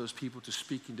enabled those people to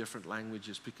speak in different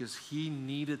languages, because he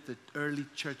needed the early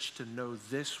church to know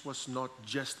this was not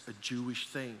just a Jewish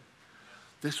thing.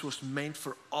 This was meant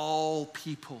for all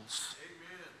peoples.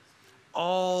 Amen.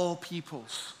 All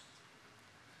peoples.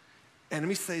 And let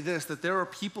me say this, that there are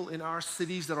people in our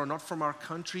cities that are not from our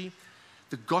country.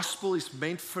 The gospel is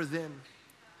meant for them.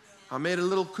 I made a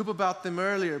little quip about them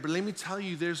earlier, but let me tell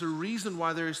you, there's a reason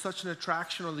why there is such an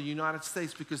attraction on the United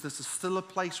States, because this is still a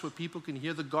place where people can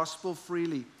hear the gospel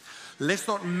freely. Let's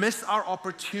not miss our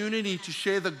opportunity to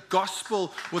share the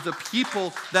gospel with the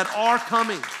people that are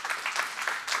coming.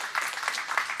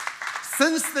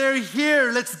 Since they're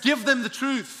here, let's give them the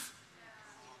truth.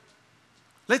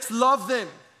 Let's love them.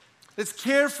 Let's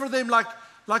care for them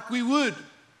like we would.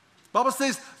 The Bible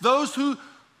says those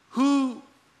who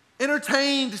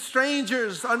entertained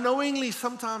strangers unknowingly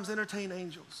sometimes entertain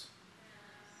angels.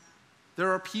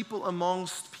 There are people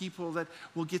amongst people that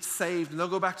will get saved, and they'll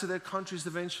go back to their countries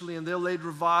eventually, and they'll lead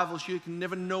revivals. You can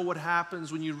never know what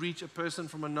happens when you reach a person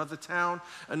from another town,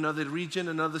 another region,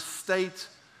 another state,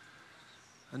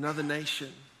 another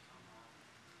nation.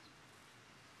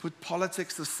 Put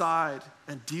politics aside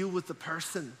and deal with the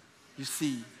person, you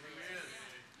see.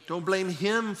 Don't blame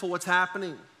him for what's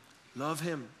happening. Love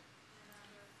him.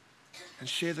 And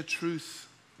share the truth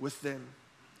with them.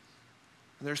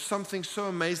 And there's something so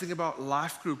amazing about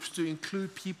life groups, to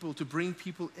include people, to bring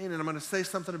people in. And I'm going to say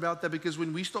something about that, because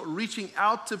when we start reaching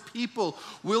out to people,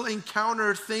 we'll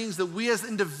encounter things that we as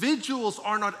individuals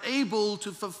are not able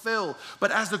to fulfill.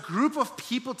 But as a group of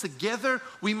people together,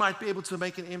 we might be able to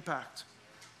make an impact.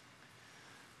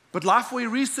 But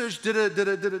Lifeway Research did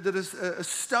a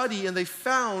study, and they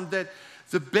found that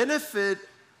the benefit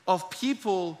of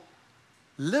people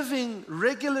living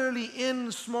regularly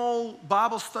in small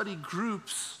Bible study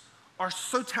groups are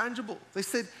so tangible. They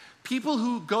said people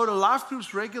who go to life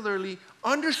groups regularly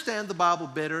understand the Bible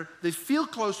better, they feel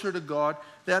closer to God,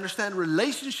 they understand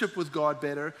relationship with God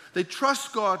better, they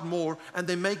trust God more, and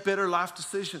they make better life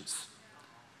decisions.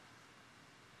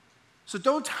 So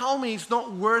don't tell me it's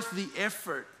not worth the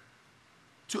effort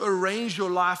to arrange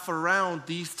your life around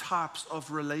these types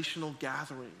of relational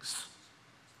gatherings.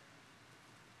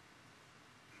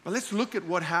 But let's look at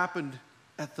what happened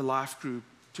at the life group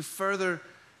to further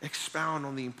expound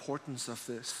on the importance of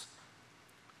this.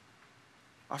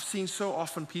 I've seen so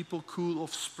often people cool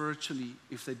off spiritually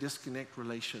if they disconnect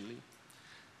relationally.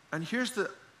 And here's the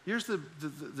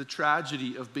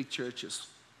tragedy of big churches.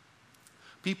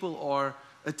 People are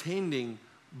attending,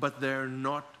 but they're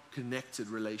not connected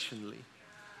relationally.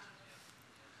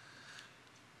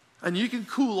 And you can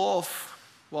cool off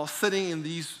while sitting in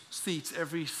these seats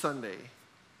every Sunday.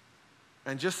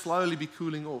 and just slowly be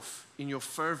cooling off in your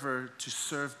fervor to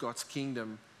serve God's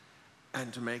kingdom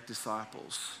and to make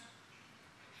disciples.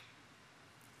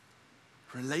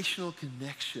 Relational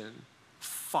connection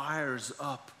fires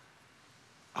up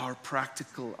our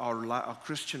practical, our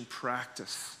Christian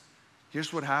practice.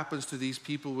 Here's what happens to these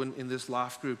people in this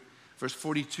life group. Verse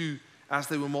 42, as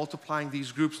they were multiplying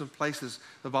these groups and places,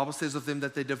 the Bible says of them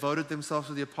that they devoted themselves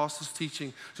to the apostles'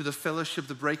 teaching, to the fellowship,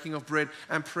 the breaking of bread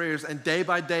and prayers, and day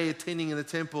by day attending in the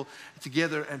temple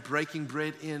together and breaking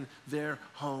bread in their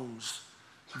homes.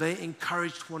 They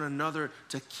encouraged one another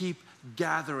to keep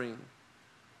gathering.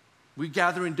 We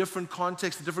gather in different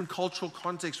contexts, different cultural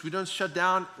contexts. We don't shut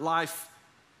down life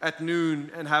at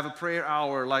noon and have a prayer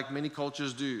hour like many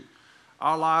cultures do.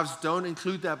 Our lives don't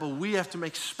include that, but we have to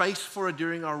make space for it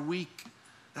during our week.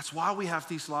 That's why we have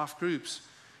these life groups.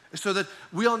 So that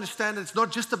we understand that it's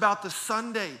not just about the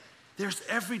Sunday. There's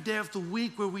every day of the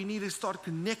week where we need to start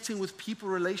connecting with people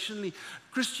relationally.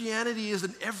 Christianity is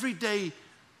an everyday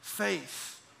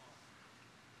faith.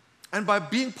 And by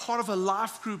being part of a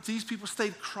life group, these people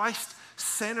stayed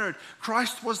Christ-centered.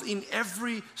 Christ was in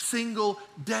every single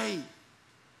day.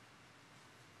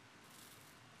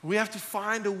 We have to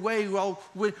find a way while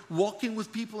we're walking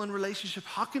with people in relationship.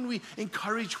 How can we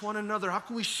encourage one another? How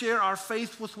can we share our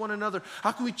faith with one another?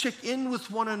 How can we check in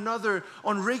with one another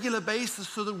on a regular basis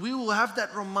so that we will have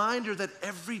that reminder that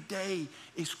every day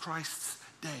is Christ's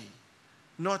day,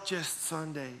 not just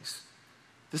Sundays?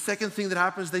 The second thing that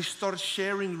happens, they started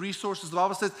sharing resources. The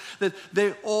Bible says that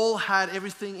they all had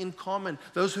everything in common.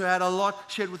 Those who had a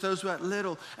lot shared with those who had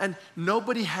little. And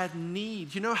nobody had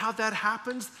need. You know how that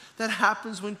happens? That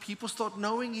happens when people start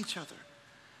knowing each other.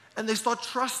 And they start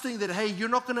trusting that, hey, you're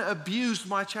not going to abuse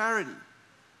my charity.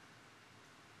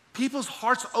 People's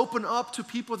hearts open up to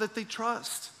people that they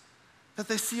trust, that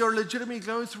they see are legitimately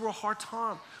going through a hard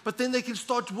time. But then they can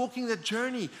start walking that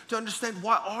journey to understand,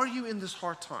 why are you in this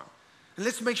hard time? And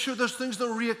let's make sure those things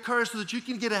don't reoccur so that you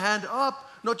can get a hand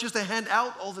up, not just a hand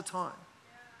out all the time.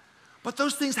 But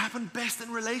those things happen best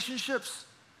in relationships,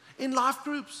 in life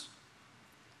groups.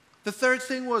 The third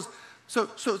thing was, so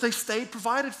they stayed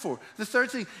provided for. The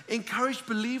third thing, encourage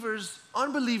believers,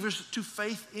 unbelievers to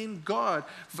faith in God.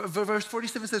 Verse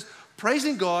 47 says,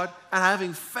 praising God and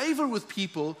having favor with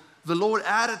people, the Lord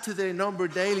added to their number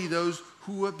daily those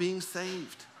who were being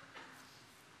saved.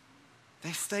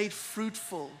 They stayed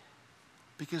fruitful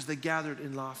because they gathered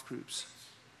in life groups.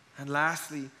 And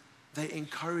lastly, they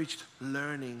encouraged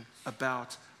learning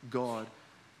about God.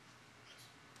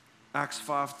 Acts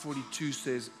 5:42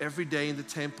 says, every day in the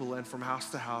temple and from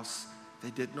house to house, they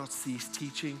did not cease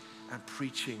teaching and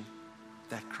preaching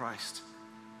that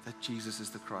Jesus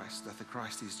is the Christ, that the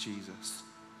Christ is Jesus.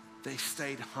 They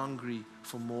stayed hungry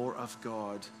for more of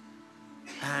God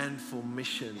and for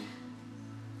mission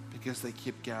because they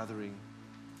kept gathering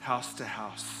house to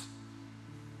house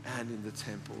and in the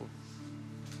temple.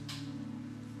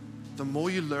 The more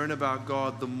you learn about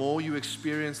God, the more you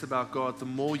experience about God, the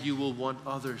more you will want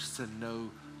others to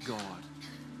know God.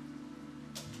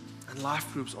 And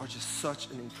life groups are just such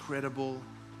an incredible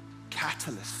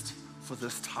catalyst for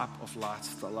this type of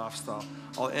lifestyle.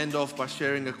 I'll end off by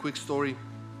sharing a quick story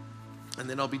and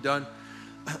then I'll be done.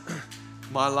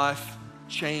 My life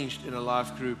changed in a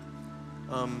life group.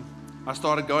 I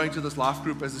started going to this life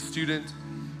group as a student,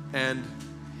 and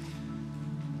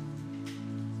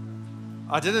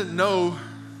I didn't know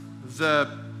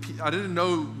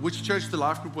which church the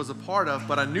life group was a part of,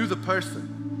 but I knew the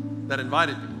person that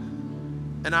invited me,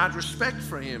 and I had respect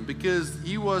for him because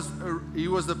he was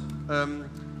a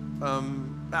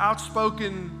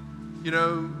outspoken,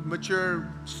 mature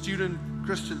student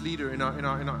Christian leader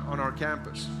on our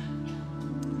campus.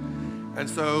 And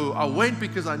so I went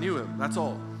because I knew him. That's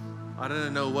all. I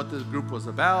didn't know what the group was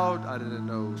about. I didn't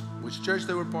know which church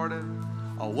they were part of.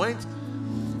 I went.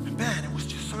 Man, it was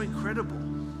just so incredible.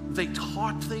 They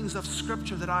taught things of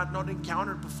Scripture that I had not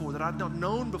encountered before, that I had not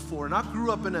known before. And I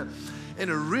grew up in a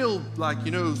real,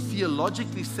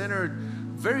 theologically centered,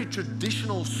 very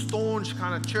traditional, staunch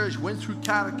kind of church. Went through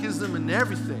catechism and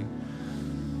everything.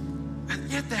 And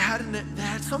yet they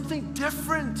had something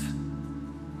different.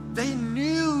 They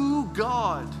knew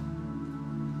God.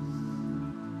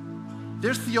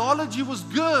 Their theology was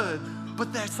good,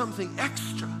 but they had something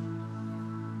extra.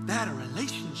 They had a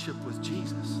relationship with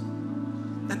Jesus.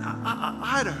 And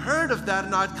I had heard of that,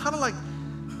 and I'd kind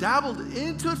of dabbled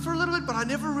into it for a little bit, but I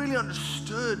never really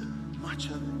understood much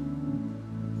of it.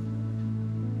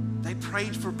 They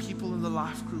prayed for people in the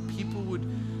life group. People would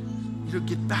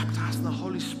get baptized in the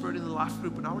Holy Spirit in the life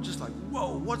group, and I was just like,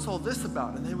 whoa, what's all this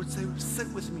about? And they would say, sit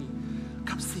with me.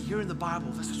 Come see, here in the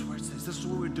Bible, this is where it says, this is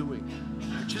what we're doing.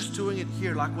 We're just doing it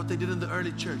here like what they did in the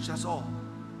early church, that's all.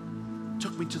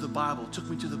 Took me to the Bible, took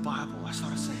me to the Bible. I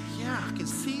started saying, yeah, I can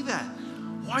see that.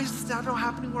 Why is that not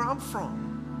happening where I'm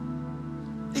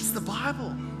from? It's the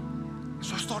Bible.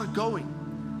 So I started going.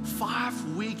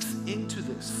 5 weeks into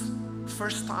this,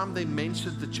 first time they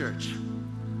mentioned the church.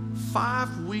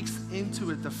 5 weeks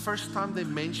into it, the first time they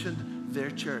mentioned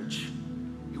their church,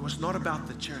 it was not about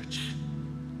the church.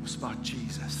 It was about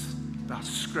Jesus, about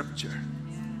Scripture.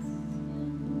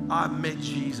 I met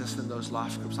Jesus in those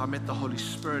life groups. I met the Holy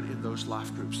Spirit in those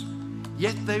life groups.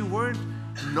 Yet they weren't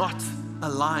not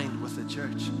aligned with the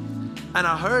church. And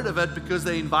I heard of it because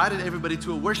they invited everybody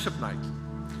to a worship night.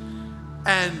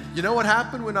 And you know what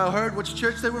happened when I heard which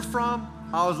church they were from?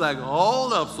 I was like,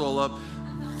 hold up.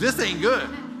 This ain't good.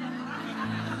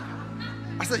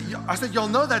 I said, y'all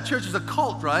know that church is a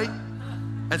cult, right?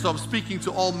 And so I'm speaking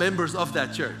to all members of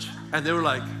that church. And they were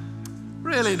like,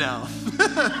 really now?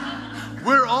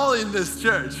 We're all in this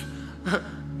church.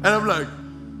 And I'm like,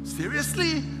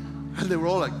 seriously? And they were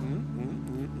all like,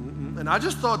 And I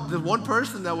just thought the one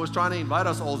person that was trying to invite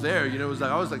us all there, you know, was like,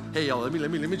 I was like, hey, y'all, let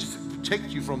me just check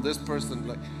you from this person.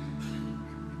 Like,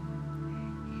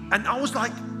 and I was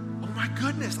like, oh my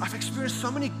goodness, I've experienced so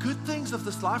many good things of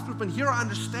this life group, and here I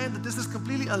understand that this is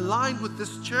completely aligned with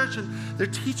this church, and they're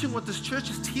teaching what this church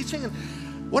is teaching, and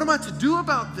what am I to do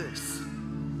about this?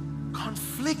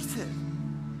 Conflicted.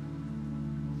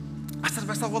 I said to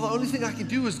myself, well, the only thing I can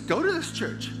do is go to this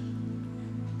church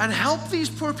and help these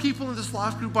poor people in this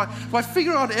life group by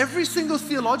figuring out every single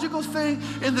theological thing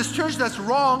in this church that's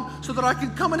wrong so that I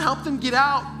can come and help them get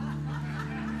out.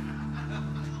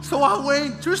 So I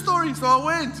went. True story. So I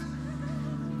went.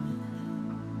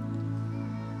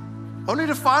 Only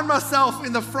to find myself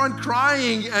in the front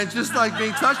crying and just like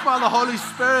being touched by the Holy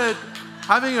Spirit,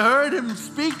 having heard Him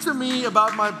speak to me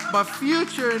about my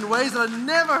future in ways that I'd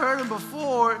never heard Him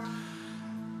before.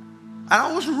 And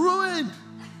I was ruined.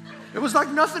 It was like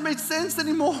nothing made sense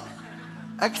anymore,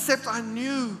 except I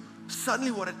knew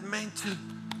suddenly what it meant to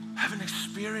have an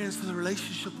experience of the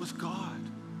relationship with God.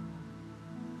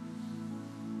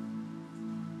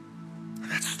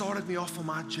 And that started me off on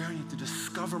my journey to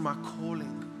discover my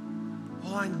calling.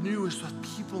 All I knew is that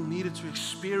people needed to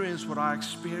experience what I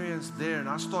experienced there. And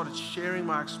I started sharing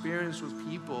my experience with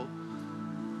people.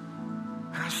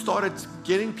 And I started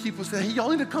getting people saying, hey, y'all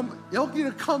need to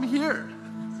come here.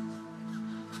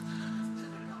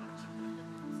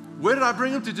 Where did I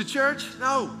bring them to? The church?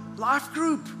 No, life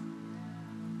group.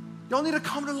 Y'all need to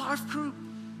come to life group.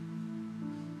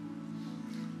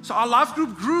 So our life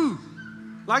group grew.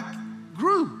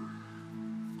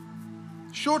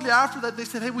 Shortly after that, they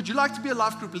said, hey, would you like to be a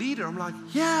life group leader? I'm like,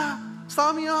 yeah,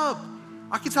 sign me up.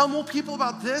 I can tell more people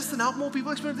about this and help more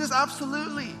people experience this.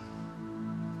 Absolutely.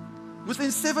 Within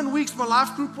 7 weeks, my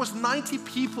life group was 90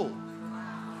 people.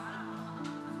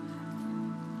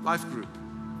 Life group.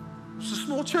 It was a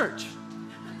small church.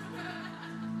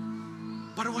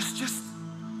 But it was just,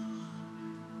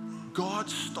 God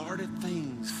started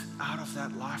things out of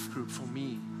that life group for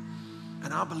me.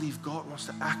 And I believe God wants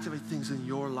to activate things in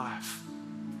your life.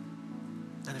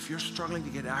 And if you're struggling to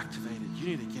get activated, you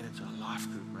need to get into a life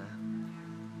group, man.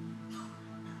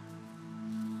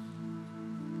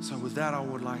 So with that, I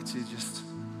would like to just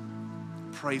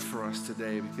pray for us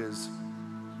today, because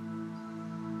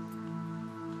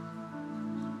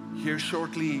here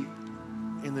shortly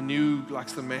in the new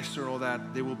semester and all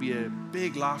that, there will be a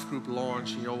big life group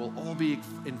launch, and you will all be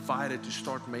invited to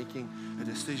start making a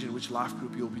decision which life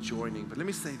group you'll be joining. But let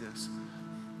me say this.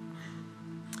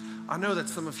 I know that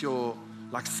some of your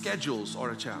schedules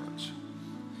are a challenge.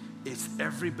 It's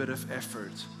every bit of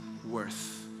effort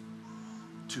worth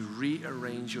to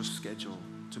rearrange your schedule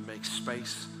to make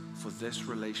space for this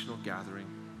relational gathering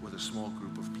with a small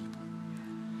group of people.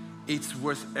 It's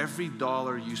worth every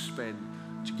dollar you spend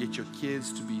to get your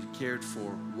kids to be cared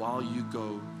for while you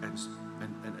go and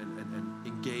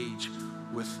engage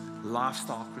with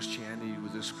lifestyle Christianity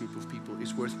with this group of people.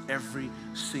 It's worth every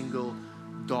single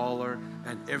dollar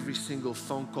and every single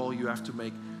phone call you have to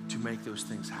make those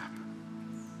things happen.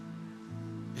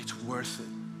 It's worth it.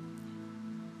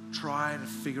 Try to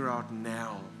figure out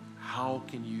now, how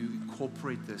can you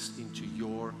incorporate this into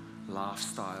your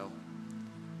lifestyle?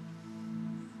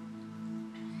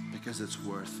 Because it's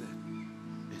worth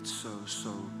it. It's so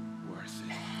worth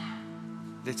it.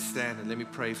 Let's stand and let me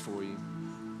pray for you.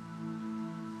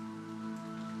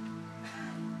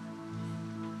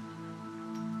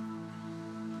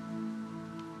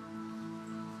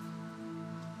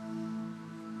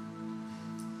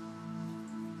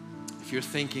 If you're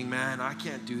thinking, man, I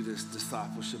can't do this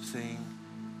discipleship thing.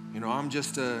 I'm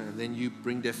just and then you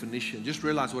bring definition. Just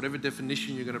realize whatever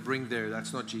definition you're going to bring there,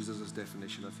 that's not Jesus'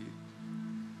 definition of you.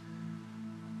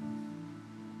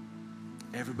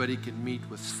 Everybody can meet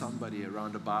with somebody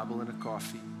around a Bible and a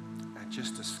coffee and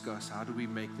just discuss, how do we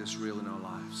make this real in our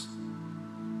lives?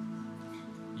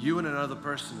 You and another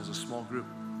person is a small group.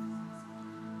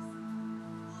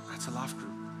 That's a life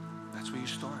group. That's where you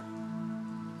start.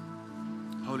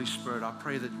 Holy Spirit, I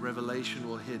pray that revelation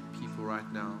will hit people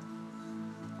right now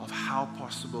of how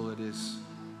possible it is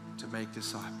to make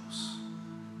disciples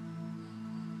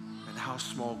and how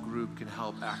small group can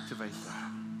help activate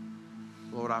that.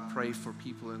 Lord, I pray for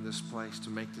people in this place to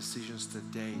make decisions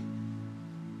today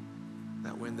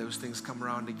that when those things come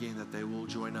around again, that they will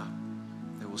join up.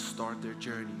 They will start their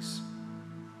journeys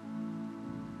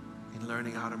in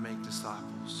learning how to make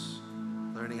disciples,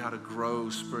 learning how to grow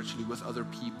spiritually with other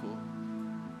people,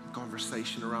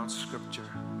 conversation around Scripture,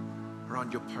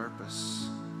 around your purpose,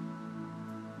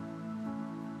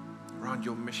 around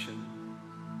your mission,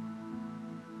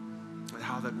 and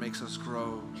how that makes us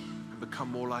grow and become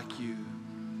more like you.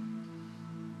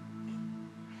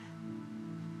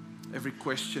 Every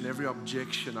question, every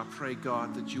objection, I pray,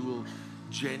 God, that you will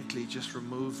gently just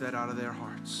remove that out of their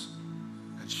hearts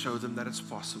and show them that it's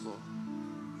possible.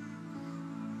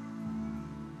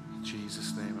 In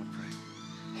Jesus' name I pray.